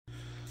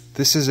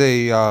This is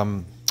a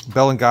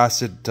Bell &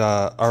 Gossett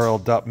RL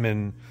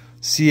Deppmann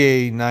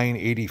CA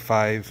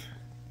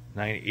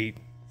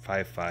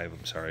 9855,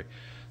 I'm sorry.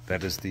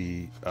 That is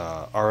the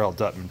RL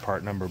Deppmann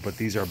part number, but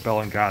these are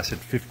Bell & Gossett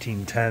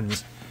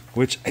 1510s,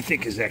 which I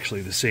think is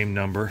actually the same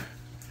number.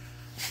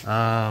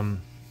 3AB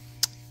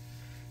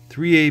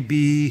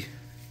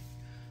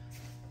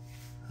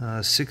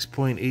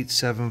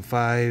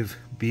 6.875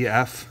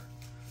 BF.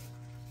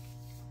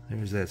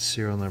 There's that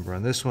serial number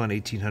on this one,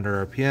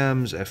 1800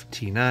 RPMs,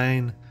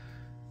 FT9.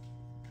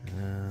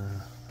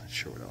 Not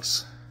sure what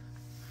else.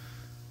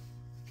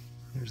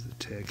 There's the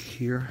tag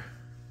here.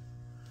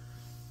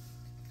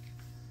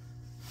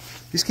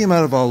 These came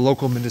out of a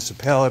local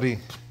municipality.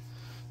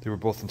 They were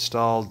both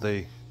installed.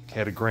 They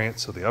had a grant,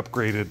 so they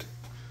upgraded.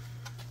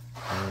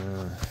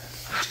 You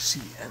see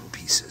the end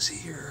pieces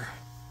here.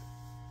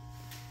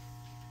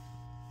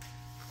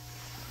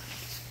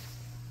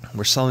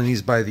 We're selling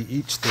these by the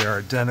each. They are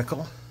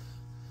identical.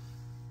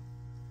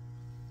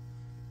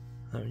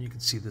 You can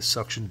see the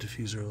suction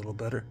diffuser a little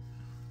better.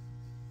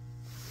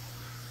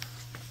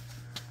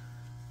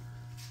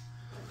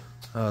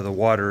 The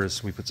water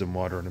is, we put some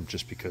water in them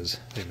just because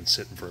they've been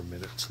sitting for a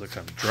minute, so they're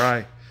kind of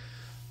dry.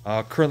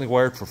 Currently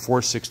wired for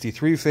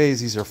 463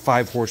 phase. These are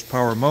 5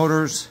 horsepower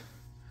motors,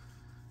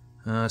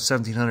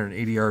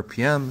 1780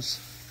 RPMs.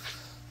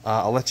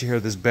 I'll let you hear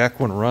this back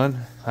one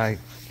run. I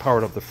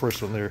powered up the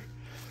first one there,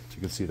 so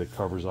you can see the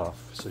covers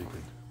off, so you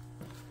can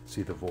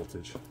see the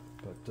voltage.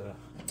 But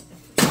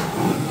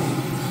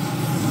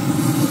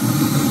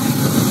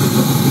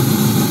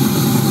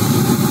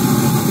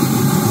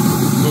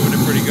moving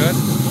it pretty good.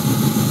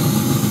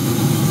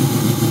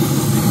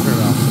 Turn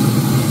it off.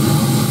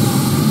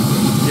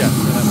 Yeah,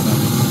 turn that one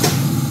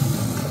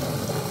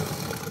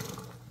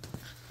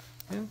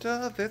on. And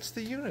that's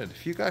the unit.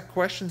 If you got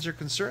questions or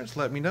concerns,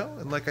 let me know.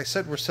 And like I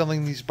said, we're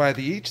selling these by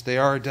the each. They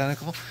are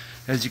identical.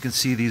 As you can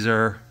see,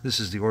 this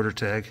is the order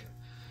tag.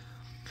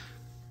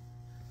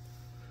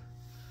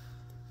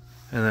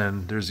 And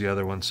then there's the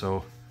other one,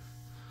 so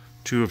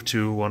 2 of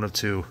 2, 1 of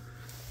 2.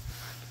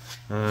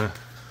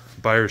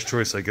 Buyer's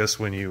choice, I guess,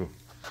 when you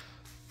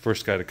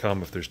first got to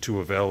come. If there's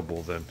 2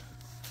 available, then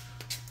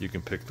you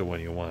can pick the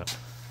one you want.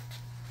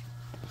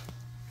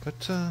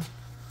 But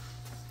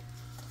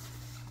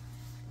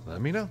let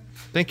me know.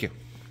 Thank you.